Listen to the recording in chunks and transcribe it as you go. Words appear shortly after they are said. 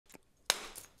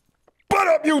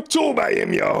up, YouTube? I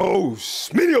am your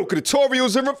host, Mediocre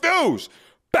Tutorials and Reviews.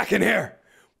 Back in here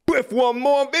with one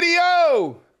more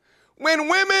video. When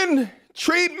women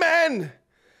treat men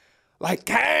like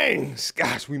kings.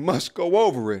 Gosh, we must go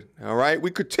over it, all right?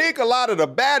 We critique a lot of the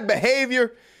bad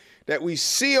behavior that we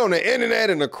see on the internet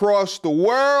and across the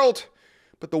world,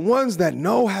 but the ones that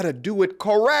know how to do it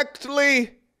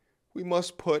correctly, we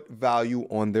must put value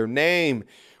on their name.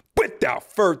 Without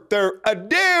further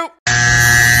ado,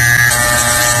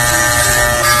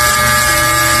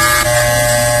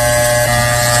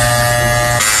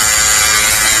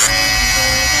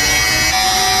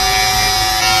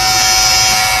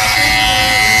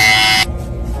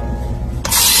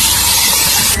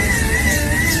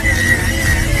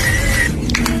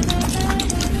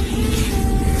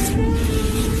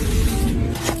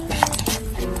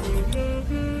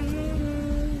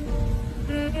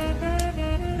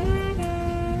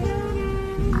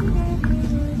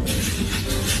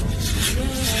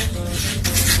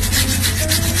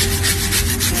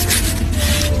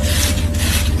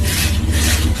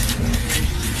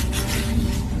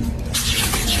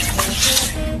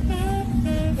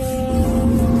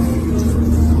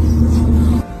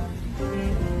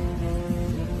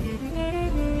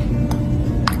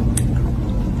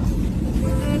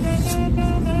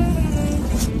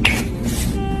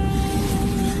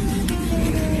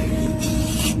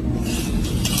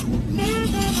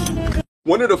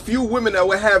 one of the few women that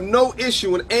would have no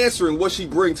issue in answering what she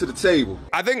brings to the table.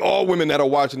 I think all women that are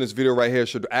watching this video right here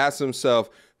should ask themselves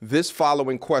this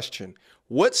following question.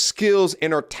 What skills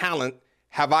and or talent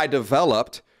have I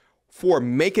developed for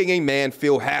making a man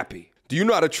feel happy? Do you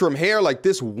know how to trim hair like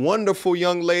this wonderful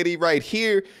young lady right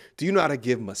here? Do you know how to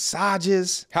give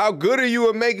massages? How good are you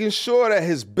at making sure that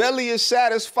his belly is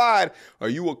satisfied? Are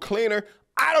you a cleaner?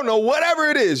 I don't know, whatever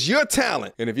it is, your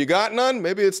talent. And if you got none,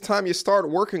 maybe it's time you start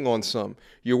working on some.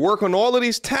 You work on all of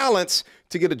these talents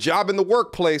to get a job in the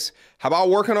workplace. How about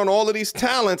working on all of these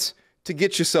talents to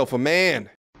get yourself a man?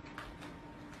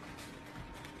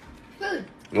 Food.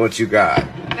 What you got?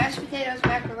 Mashed potatoes,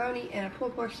 macaroni, and a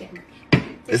pulled pork sandwich.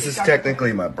 This is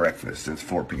technically my breakfast. It's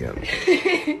 4 p.m.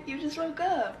 You just woke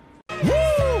up.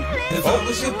 Oh.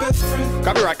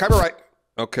 Copyright.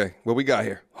 Okay, what we got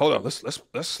here? Hold on, let's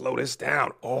slow this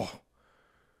down. Oh,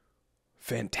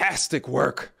 fantastic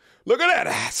work. Look at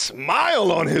that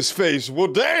smile on his face. Well,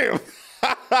 damn.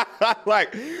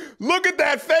 Like, look at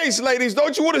that face, ladies.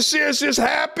 Don't you want to see us just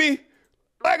happy?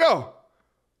 Let go.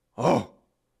 Oh,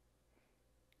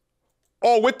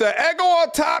 with the ego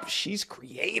on top, she's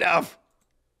creative.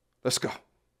 Let's go.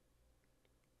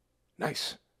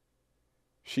 Nice.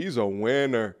 She's a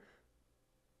winner.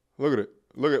 Look at it.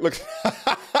 Look.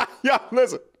 Yeah,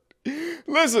 listen.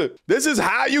 This is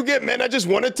how you get men that just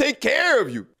want to take care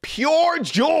of you. Pure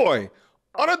joy,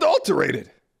 unadulterated.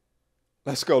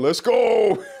 Let's go.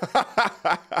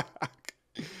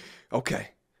 Okay.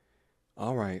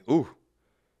 All right. Ooh,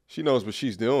 she knows what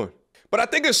she's doing. But I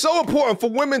think it's so important for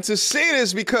women to see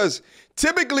this because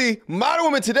typically modern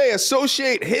women today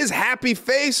associate his happy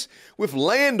face with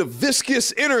laying the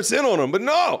viscous innards in on him. But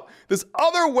no, there's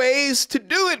other ways to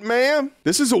do it, man.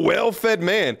 This is a well-fed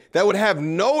man that would have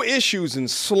no issues in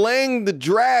slaying the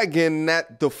dragon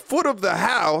at the foot of the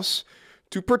house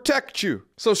to protect you.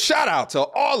 So shout out to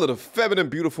all of the feminine,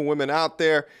 beautiful women out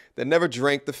there that never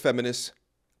drank the feminist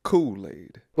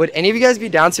Kool-Aid. Would any of you guys be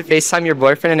down to FaceTime your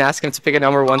boyfriend and ask him to pick a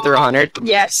number 1 through 100?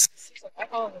 Yes.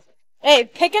 Hey,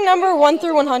 pick a number 1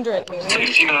 through 100.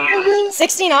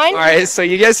 69? Alright, so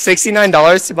you get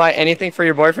 $69 to buy anything for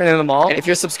your boyfriend in the mall. And if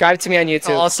you're subscribed to me on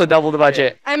YouTube, I'll also double the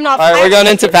budget. I'm not. Alright, we're going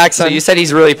into packs. So you said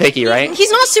he's really picky, right?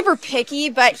 He's not super picky,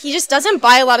 but he just doesn't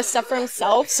buy a lot of stuff for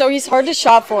himself, so he's hard to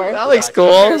shop for. That looks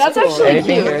cool. That's actually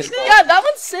Anything cute. here? Yeah, that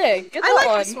one's sick. Get that I like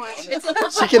one. this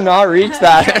one. She cannot reach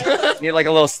that. Need like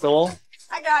a little stool?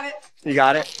 I got it. You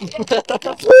got it?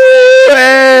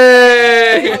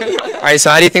 Hey! Alright, so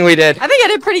how do you think we did? I think I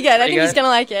did pretty good. I think good? he's gonna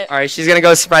like it. Alright, she's gonna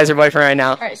go surprise her boyfriend right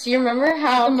now. Alright, so you remember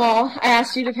how at the mall I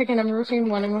asked you to pick a number between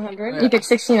 1 and 100? Yeah. You picked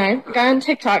 69. The guy on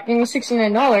TikTok gave me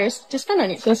 $69 to spend on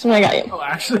you. So this is what I got you. Oh,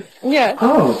 actually? Yeah.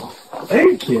 Oh,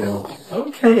 thank you.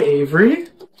 Okay, Avery.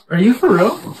 Are you for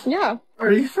real? Yeah.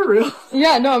 Are you for real?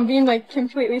 Yeah, no, I'm being like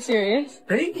completely serious.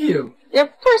 Thank you.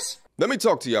 Yep, of course. Let me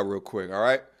talk to y'all real quick, all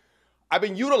right? I've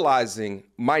been utilizing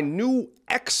my new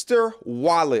Extra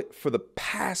wallet for the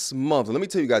past month. And let me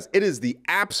tell you guys, it is the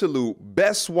absolute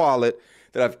best wallet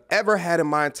that I've ever had in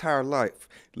my entire life.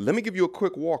 Let me give you a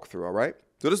quick walkthrough, all right?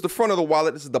 So this is the front of the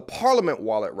wallet. This is the Parliament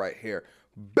wallet right here.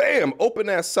 Bam, open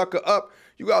that sucker up.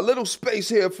 You got a little space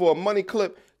here for a money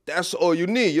clip. That's all you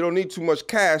need. You don't need too much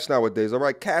cash nowadays, all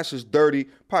right? Cash is dirty.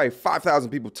 Probably 5,000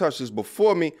 people touched this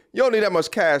before me. You don't need that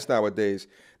much cash nowadays.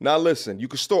 Now listen, you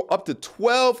can store up to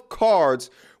 12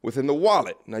 cards within the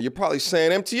wallet. Now you're probably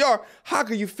saying, MTR, how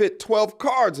can you fit 12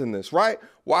 cards in this, right?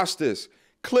 Watch this.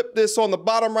 Clip this on the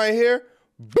bottom right here.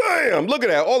 Bam! Look at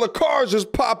that. All the cards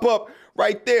just pop up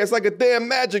right there. It's like a damn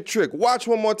magic trick. Watch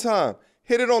one more time.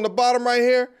 Hit it on the bottom right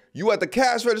here. You at the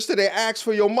cash register, they ask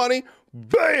for your money.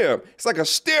 Bam! It's like a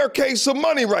staircase of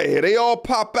money right here. They all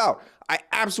pop out. I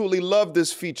absolutely love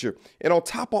this feature. And on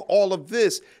top of all of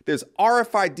this, there's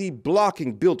RFID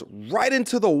blocking built right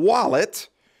into the wallet,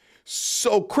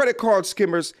 so credit card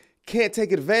skimmers can't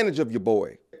take advantage of your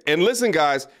boy. And listen,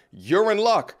 guys, you're in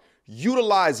luck.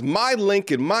 Utilize my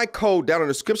link and my code down in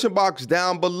the description box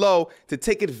down below to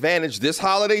take advantage this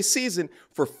holiday season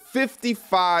for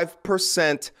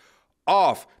 55%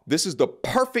 off. This is the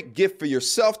perfect gift for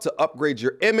yourself to upgrade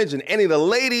your image, and any of the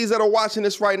ladies that are watching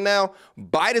this right now,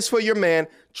 buy this for your man.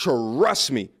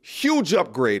 Trust me, huge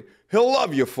upgrade. He'll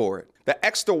love you for it. The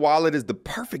extra wallet is the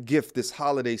perfect gift this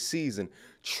holiday season.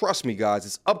 Trust me, guys,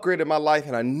 it's upgraded my life,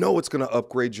 and I know it's gonna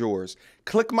upgrade yours.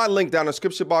 Click my link down in the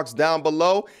description box down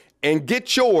below and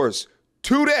get yours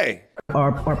today.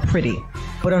 Are pretty,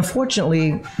 but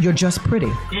unfortunately, you're just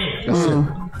pretty.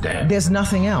 There's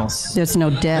nothing else. There's no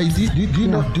depth. Hey,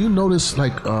 do you notice,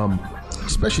 like,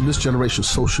 especially in this generation,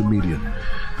 social media,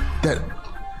 that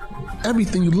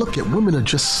everything you look at, women are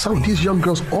just so. These young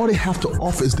girls, all they have to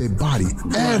offer is their body.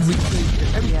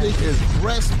 Everything is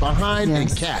breast, behind, and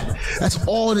cat. That's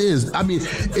all it is. I mean,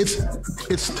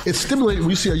 it's stimulating when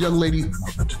you see a young lady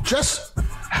just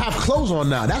have clothes on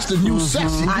now. That's the new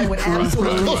sexy. I would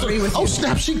absolutely agree with you. Oh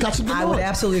snap, she got something on. I would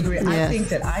absolutely agree. I think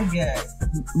that I get,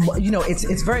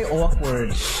 it's very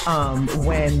awkward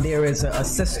when there is a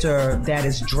sister that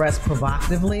is dressed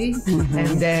provocatively,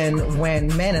 and then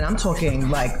when men, and I'm talking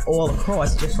like all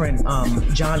across different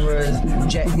genres,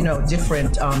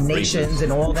 different nations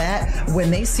and all that, when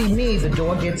they see me, the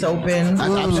door gets open. Have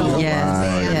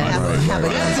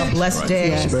a blessed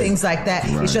day, things like that.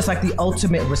 It's just like the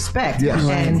ultimate respect.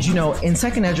 And in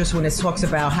second address, when it talks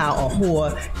about how a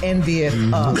whore envieth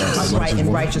upright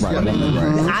and righteous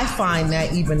women, I find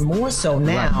that even more so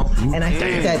now. And I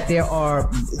think that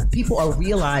people are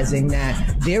realizing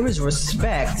that there is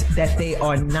respect that they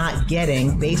are not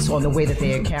getting based on the way that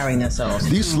they are carrying themselves.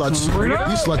 These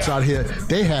sluts out here,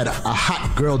 they had a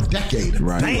hot girl decade.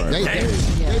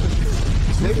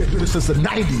 They've been doing it since the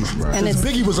 90s. And since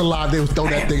Biggie was alive, they was throwing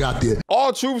that thing out there.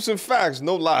 All truths and facts,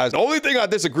 no lies. The only thing I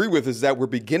disagree with is that we're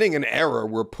beginning an era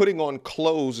where putting on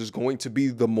clothes is going to be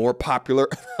the more popular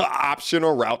option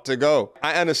or route to go.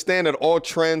 I understand that all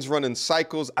trends run in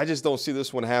cycles. I just don't see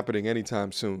this one happening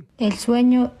anytime soon. El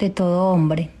sueño de todo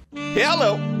hombre.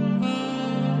 Hello.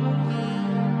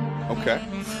 Okay.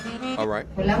 All right.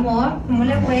 Hola, amor. ¿Cómo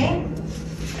le fue?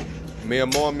 Mi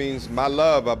amor means my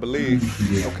love, I believe.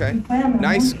 Okay.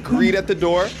 Nice greet at the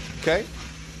door. Okay.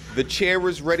 The chair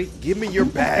is ready. Give me your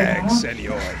bag,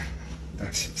 senor.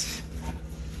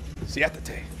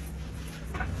 Siéntate.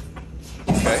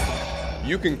 Okay.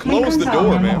 You can close the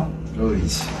door, man.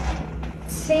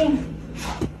 Sí.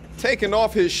 Taking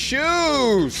off his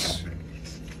shoes.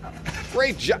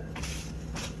 Great job.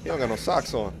 He don't got no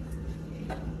socks on.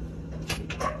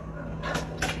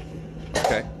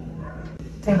 Okay.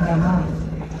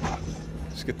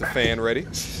 Let's get the fan ready.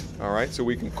 All right, so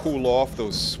we can cool off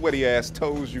those sweaty ass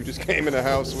toes you just came in the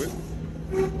house with.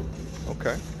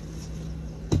 Okay.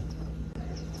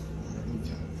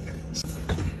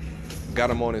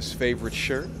 Got him on his favorite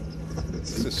shirt.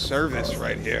 This is service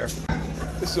right here.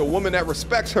 This is a woman that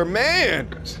respects her man.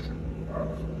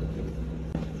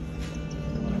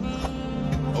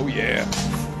 Oh yeah.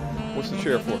 What's the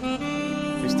chair for?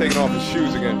 He's taking off his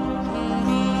shoes again.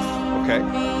 Okay.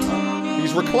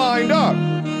 He's reclined up.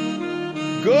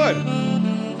 Good.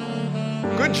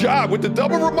 Good job with the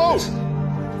double remote.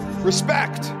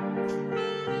 Respect.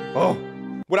 Oh.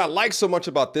 What I like so much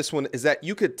about this one is that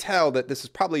you could tell that this is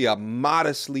probably a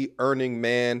modestly earning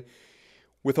man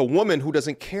with a woman who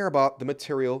doesn't care about the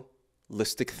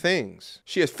materialistic things.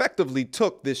 She effectively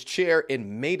took this chair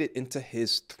and made it into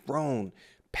his throne.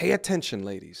 Pay attention,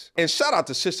 ladies. And shout out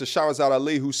to Sister Shahrazad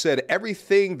Ali, who said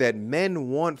everything that men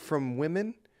want from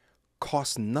women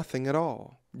costs nothing at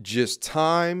all. Just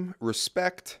time,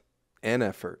 respect, and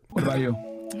effort. What about you?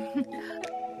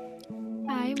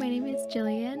 Hi, my name is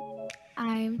Jillian.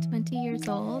 I'm 20 years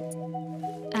old.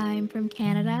 I'm from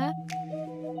Canada.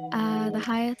 The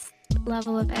highest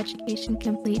level of education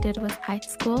completed was high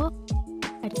school.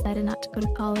 I decided not to go to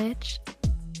college.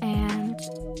 And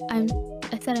I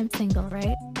said I'm single,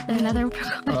 right? Another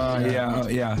question.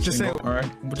 Yeah. Just say it. All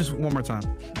right. Just one more time.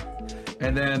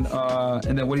 And then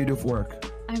what do you do for work?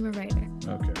 I'm a writer.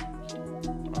 Okay.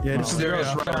 Yeah, this is serious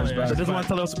writers. She doesn't want to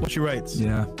tell us what she writes.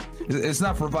 Yeah. It's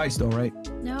not for Vice though, right?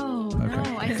 No,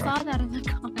 I saw that in the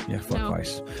comments. Yeah, fuck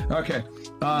Vice. Okay.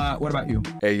 What about you?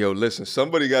 Hey, yo, listen,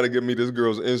 somebody got to give me this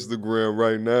girl's Instagram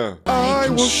right now. I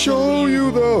will show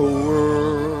you the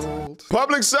world.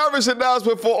 Public service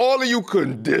announcement for all of you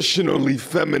conditionally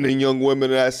feminine young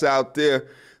women that's out there.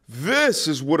 This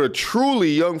is what a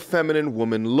truly young feminine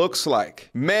woman looks like.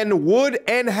 Men would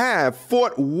and have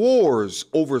fought wars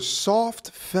over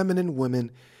soft feminine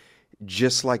women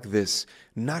just like this.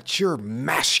 Not your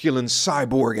masculine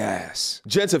cyborg ass.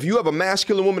 Gents, if you have a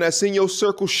masculine woman that's in your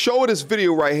circle, show her this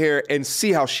video right here and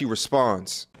see how she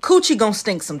responds. Coochie gon'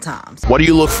 stink sometimes. What do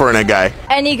you look for in a guy?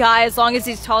 Any guy, as long as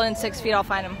he's taller than 6 feet, I'll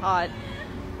find him hot.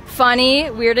 Funny,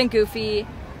 weird and goofy,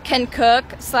 can cook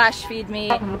 / feed me,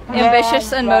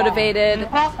 ambitious and motivated,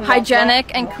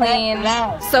 hygienic and clean,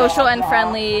 social and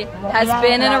friendly, has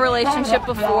been in a relationship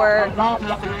before,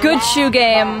 good shoe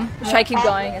game. Should I keep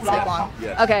going? It's like long.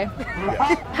 Okay.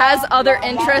 Has other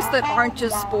interests that aren't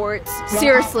just sports.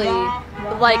 Seriously,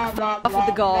 like off with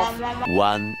the golf.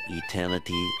 One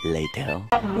eternity later.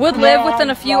 Would live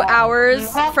within a few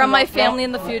hours from my family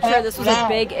in the future. This was a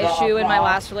big issue in my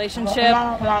last relationship.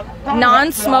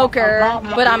 Non-smoker,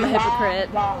 but I'm a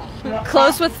hypocrite.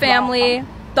 Close with family,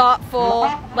 thoughtful,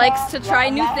 likes to try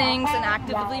new things and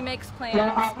actively makes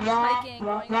plans. Hiking,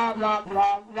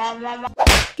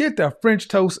 Get the French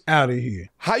toast out of here.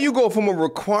 How you go from a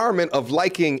requirement of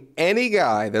liking any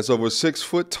guy that's over 6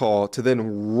 foot tall to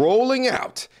then rolling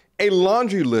out a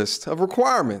laundry list of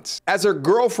requirements? As her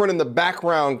girlfriend in the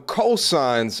background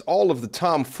co-signs all of the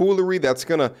tomfoolery that's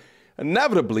gonna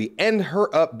inevitably end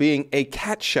her up being a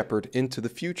cat shepherd into the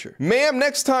future. Ma'am,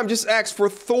 next time just ask for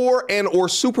Thor and or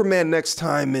Superman next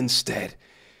time instead.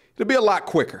 It'll be a lot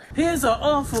quicker. Here's an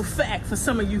awful fact for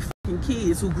some of you fucking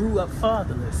kids who grew up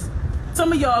fatherless.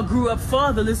 Some of y'all grew up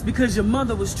fatherless because your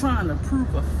mother was trying to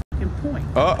prove a fucking point.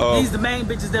 These the main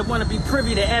bitches that want to be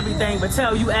privy to everything but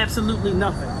tell you absolutely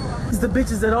nothing. These the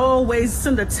bitches that always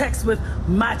send a text with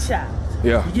my child.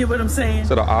 Yeah. You get what I'm saying?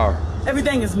 Instead of our.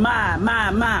 Everything is mine.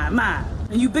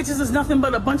 And you bitches is nothing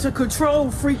but a bunch of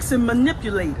control freaks and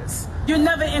manipulators. You're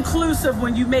never inclusive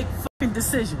when you make fucking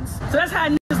decisions. So that's how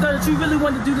niggas know that you really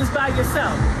want to do this by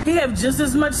yourself. He have just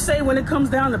as much say when it comes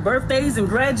down to birthdays and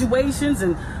graduations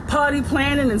and party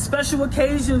planning and special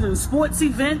occasions and sports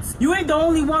events. You ain't the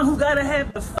only one who gotta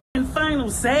have the fucking final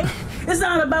say. It's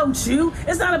not about you.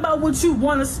 It's not about what you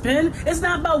want to spend. It's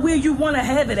not about where you want to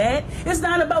have it at. It's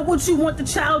not about what you want the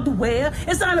child to wear.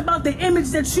 It's not about the image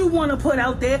that you want to put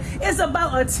out there. It's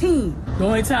about a team. The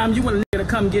only time you want a nigga to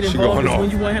come get involved is when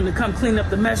you want him to come clean up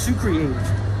the mess you created.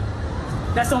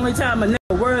 That's the only time a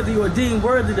nigga worthy or deemed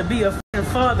worthy to be a fucking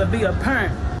father, be a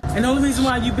parent. And the only reason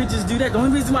why you bitches do that, the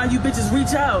only reason why you bitches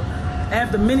reach out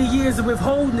after many years of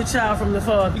withholding the child from the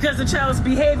father, because the child's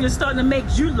behavior is starting to make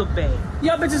you look bad.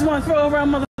 Y'all bitches want to throw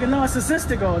around motherfucking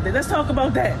narcissistic all day. Let's talk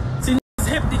about that. See, niggas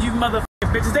hip to you motherfucking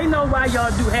bitches. They know why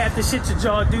y'all do half the shit that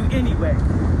y'all do anyway.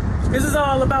 This is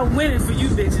all about winning for you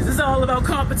bitches. It's all about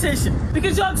competition.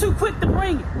 Because y'all too quick to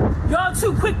bring it. Y'all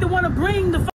too quick to want to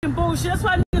bring the fucking bullshit. That's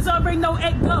why niggas already know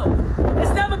at go.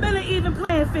 It's never been an even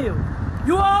playing field.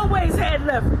 You always had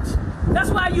leverage. That's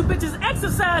why you bitches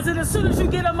exercise it as soon as you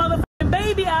get a motherfucking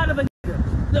baby out of a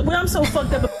nigga. Look, when I'm so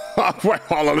fucked up. Wait,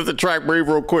 hold on, let the track breathe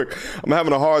real quick. I'm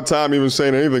having a hard time even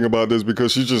saying anything about this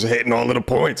because she's just hitting all of the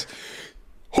points.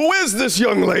 Who is this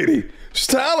young lady? She's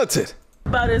talented.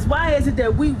 About is why is it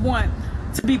that we want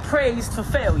to be praised for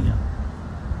failure?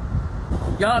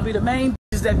 Y'all be the main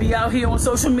bitches that be out here on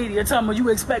social media talking about you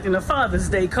expecting a Father's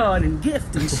Day card and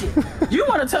gift and shit. You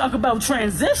want to talk about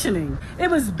transitioning?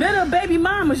 It was bitter baby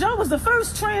mamas. Y'all was the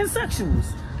first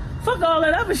transsexuals. Fuck all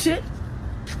that other shit.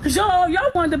 Cause y'all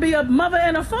wanted to be a mother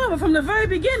and a father from the very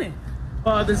beginning.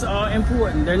 Fathers are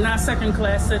important. They're not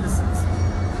second-class citizens.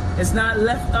 It's not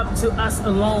left up to us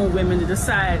alone, women, to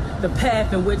decide the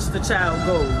path in which the child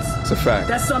goes. It's a fact.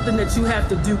 That's something that you have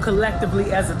to do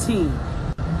collectively as a team.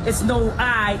 It's no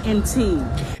I in team.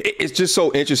 It's just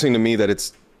so interesting to me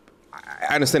that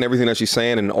I understand everything that she's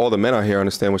saying, and all the men out here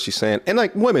understand what she's saying, and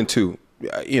like women too.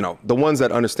 You know, the ones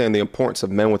that understand the importance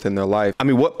of men within their life. I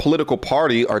mean, what political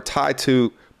party are tied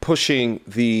to pushing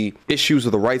the issues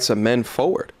of the rights of men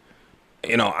forward?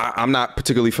 You know, I'm not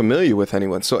particularly familiar with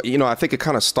anyone. So, you know, I think it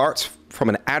kind of starts from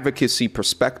an advocacy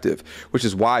perspective, which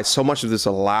is why so much of this is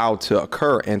allowed to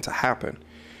occur and to happen.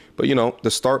 But, you know, the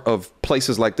start of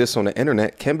places like this on the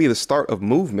internet can be the start of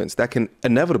movements that can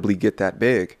inevitably get that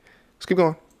big. Let's keep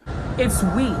going. It's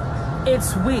we.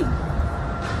 It's we,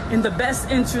 in the best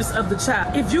interest of the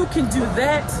child. If you can do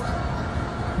that,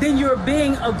 then you're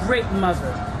being a great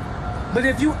mother. But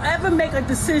if you ever make a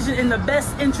decision in the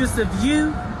best interest of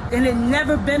you, and it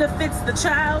never benefits the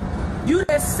child, you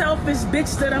that selfish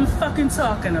bitch that I'm fucking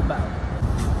talking about.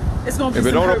 It's gonna be if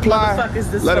it some don't hurt apply,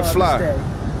 motherfuckers this let it fly.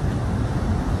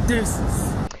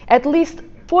 Deuces. At least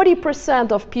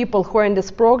 40% of people who are in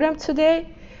this program today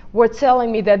were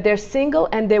telling me that they're single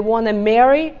and they want to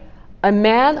marry a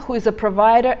man who is a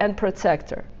provider and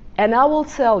protector. And I will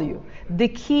tell you, the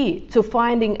key to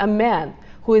finding a man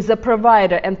who is a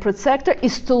provider and protector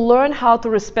is to learn how to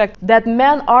respect that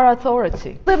men are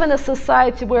authority. We live in a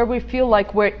society where we feel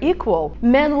like we're equal.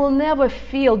 Men will never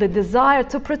feel the desire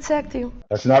to protect you.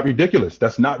 That's not ridiculous.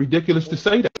 That's not ridiculous to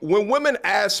say that. When women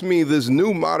ask me this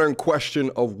new modern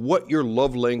question of what your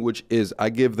love language is,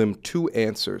 I give them two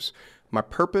answers: my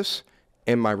purpose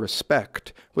and my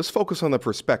respect. Let's focus on the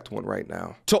respect one right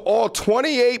now. To all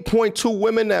 28.2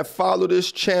 women that follow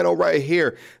this channel right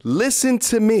here, listen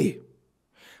to me.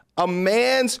 A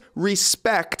man's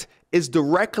respect is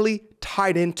directly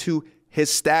tied into his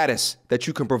status that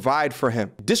you can provide for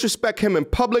him. Disrespect him in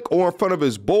public or in front of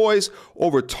his boys,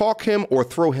 overtalk him or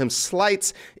throw him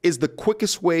slights is the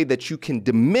quickest way that you can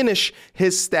diminish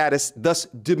his status, thus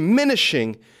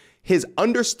diminishing his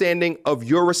understanding of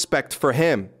your respect for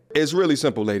him. It's really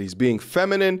simple, ladies. Being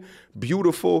feminine,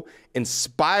 beautiful,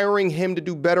 inspiring him to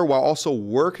do better while also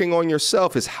working on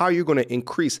yourself is how you're going to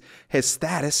increase his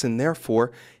status and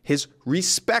therefore his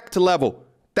respect level.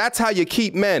 That's how you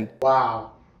keep men.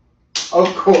 Wow.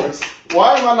 Of course.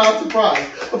 Why am I not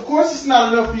surprised? Of course it's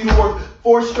not enough for you to work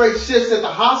 4 straight shifts at the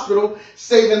hospital,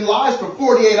 saving lives for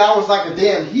 48 hours like a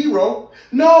damn hero.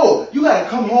 No, you gotta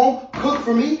come home, cook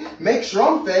for me, make sure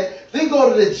I'm fed, then go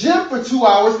to the gym for 2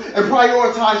 hours and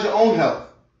prioritize your own health.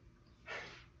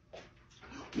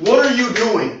 What are you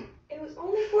doing? It was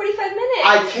only 45 minutes.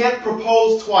 I can't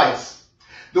propose twice.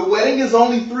 The wedding is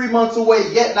only 3 months away,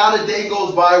 yet not a day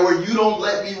goes by where you don't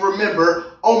let me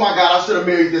remember, oh my God, I should have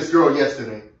married this girl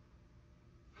yesterday.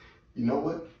 You know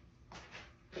what?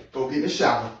 Go get in the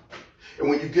shower. And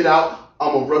when you get out,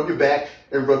 I'm gonna rub your back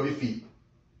and rub your feet.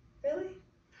 Really?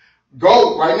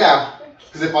 Go right now.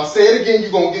 Because if I say it again,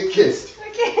 you're gonna get kissed.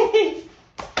 Okay.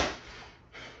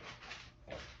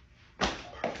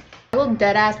 I will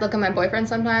dead ass look at my boyfriend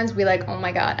sometimes, be like, oh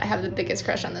my God, I have the biggest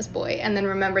crush on this boy. And then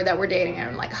remember that we're dating and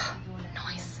I'm like, oh,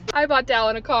 nice. I bought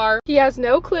Dallin a car. He has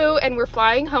no clue and we're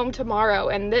flying home tomorrow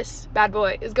and this bad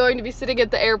boy is going to be sitting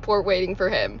at the airport waiting for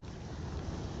him.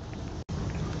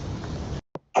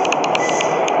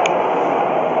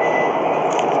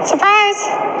 Surprise!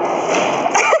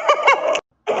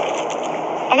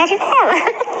 I got your car.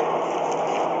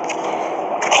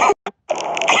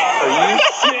 Are you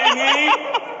shitting me?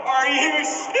 Are you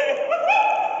shitting me?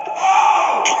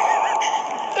 Oh!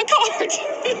 The card.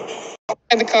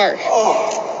 And the car.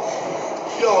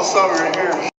 Oh, y'all saw me right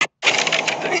here.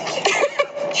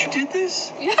 You did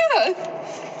this? Yeah.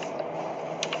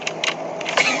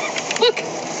 Look.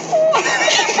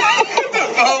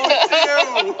 Oh,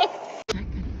 dude.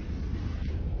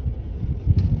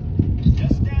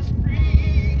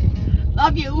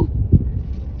 Love you.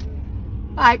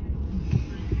 Bye.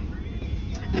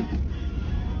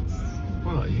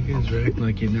 Well, you guys are acting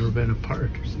like you've never been apart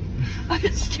or something.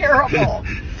 It's terrible.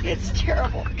 It's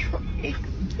terrible.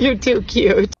 You're too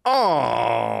cute.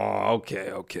 Oh,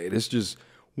 okay. This just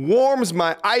warms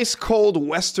my ice cold,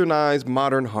 westernized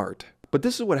modern heart. But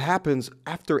this is what happens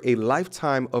after a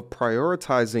lifetime of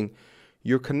prioritizing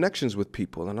your connections with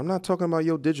people. And I'm not talking about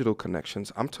your digital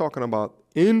connections. I'm talking about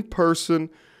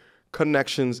in-person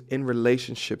connections in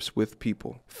relationships with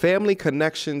people. Family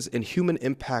connections and human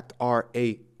impact are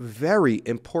a very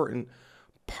important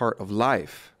part of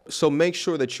life. So make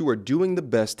sure that you are doing the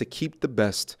best to keep the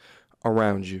best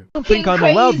around you. I don't think I'm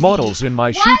allowed models in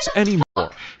my shoots anymore.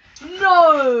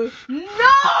 No!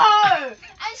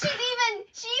 And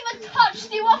she even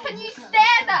touched you up and you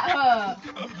stared at her!